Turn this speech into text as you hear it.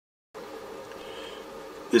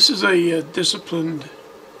This is a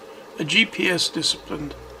GPS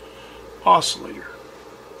disciplined oscillator.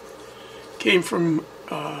 Came from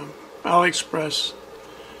AliExpress,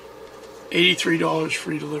 $83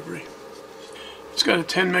 free delivery. It's got a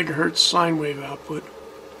 10 megahertz sine wave output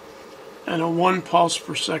and a 1 pulse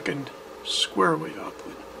per second square wave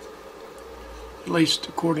output, at least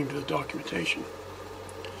according to the documentation.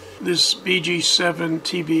 This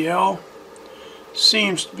BG7TBL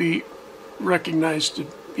seems to be recognized to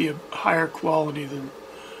be a higher quality than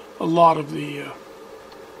a lot of the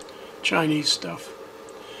Chinese stuff.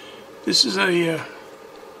 This is a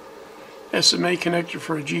SMA connector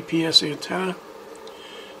for a GPS antenna,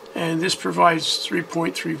 and this provides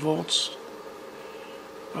 3.3 volts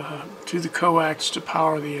to the coax to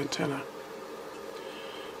power the antenna.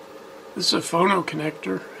 This is a phono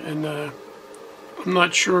connector, and I'm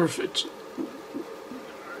not sure if it's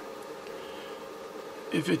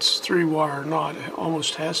 3-wire or not. It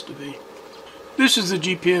almost has to be. This is the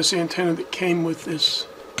GPS antenna that came with this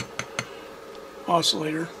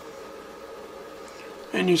oscillator,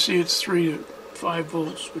 and you see it's 3 to 5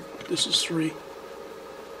 volts, but this is 3.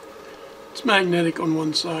 It's magnetic on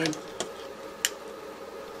one side.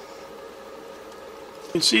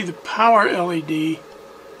 You can see the power LED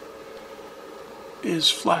is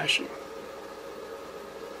flashing.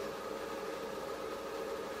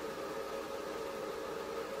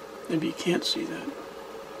 Maybe you can't see that.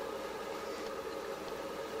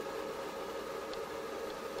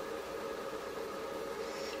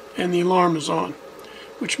 And the alarm is on,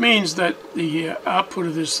 which means that the output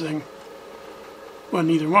of this thing, well,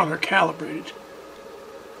 neither one are calibrated.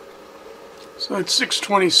 So it's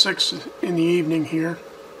 6:26 in the evening here.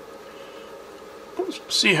 Let's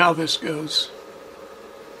see how this goes.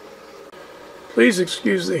 Please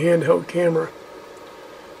excuse the handheld camera,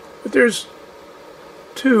 but there's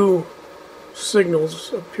 2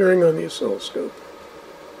 signals appearing on the oscilloscope.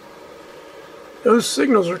 Those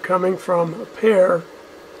signals are coming from a pair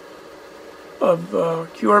of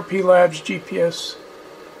QRP Labs GPS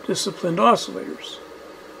disciplined oscillators.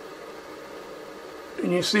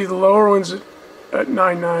 And you see the lower ones at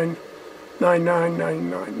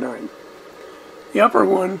 9999999. The upper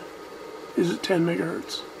one is at 10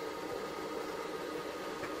 megahertz.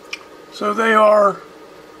 So they are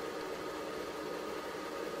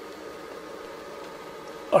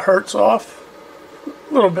a hertz off, a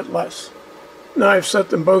little bit less. Now I've set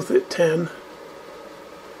them both at 10.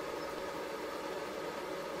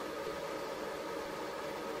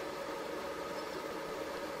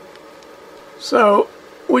 So,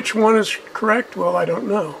 which one is correct? Well, I don't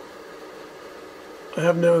know. I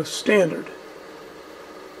have no standard.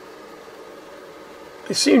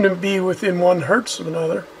 They seem to be within 1 hertz of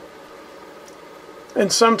another.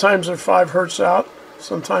 And sometimes they're 5 hertz out,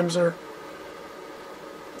 sometimes they're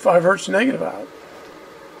 5 hertz negative out.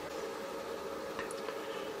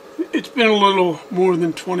 It's been a little more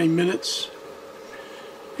than 20 minutes,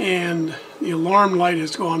 and the alarm light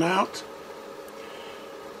has gone out,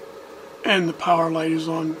 and the power light is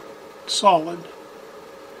on solid.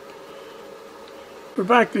 We're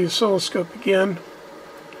back to the oscilloscope again.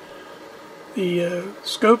 The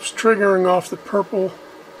scope's triggering off the purple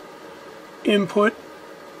input,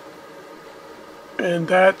 and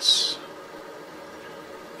that's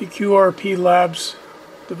the QRP Labs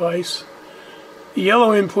device. The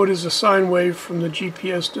yellow input is a sine wave from the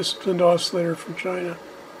GPS disciplined oscillator from China.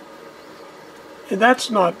 And that's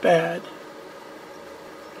not bad.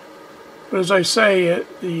 But as I say,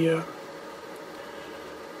 the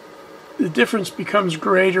difference becomes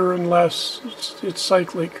greater and less. It's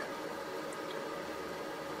cyclic.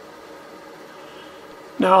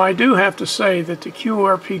 Now I do have to say that the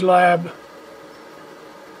QRP Lab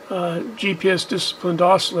GPS disciplined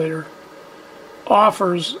oscillator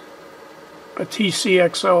offers a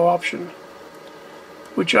TCXO option,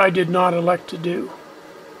 which I did not elect to do.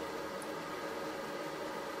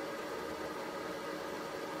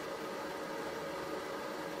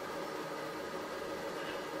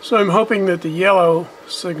 So I'm hoping that the yellow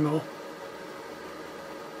signal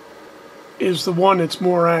is the one that's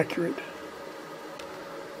more accurate.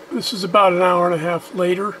 This is about an hour and a half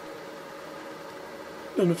later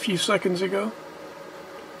than a few seconds ago.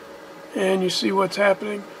 And you see what's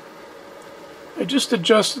happening. I just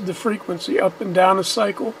adjusted the frequency up and down a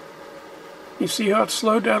cycle. You see how it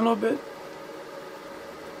slowed down a little bit?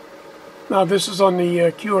 Now this is on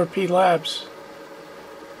the QRP Labs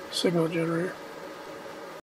signal generator.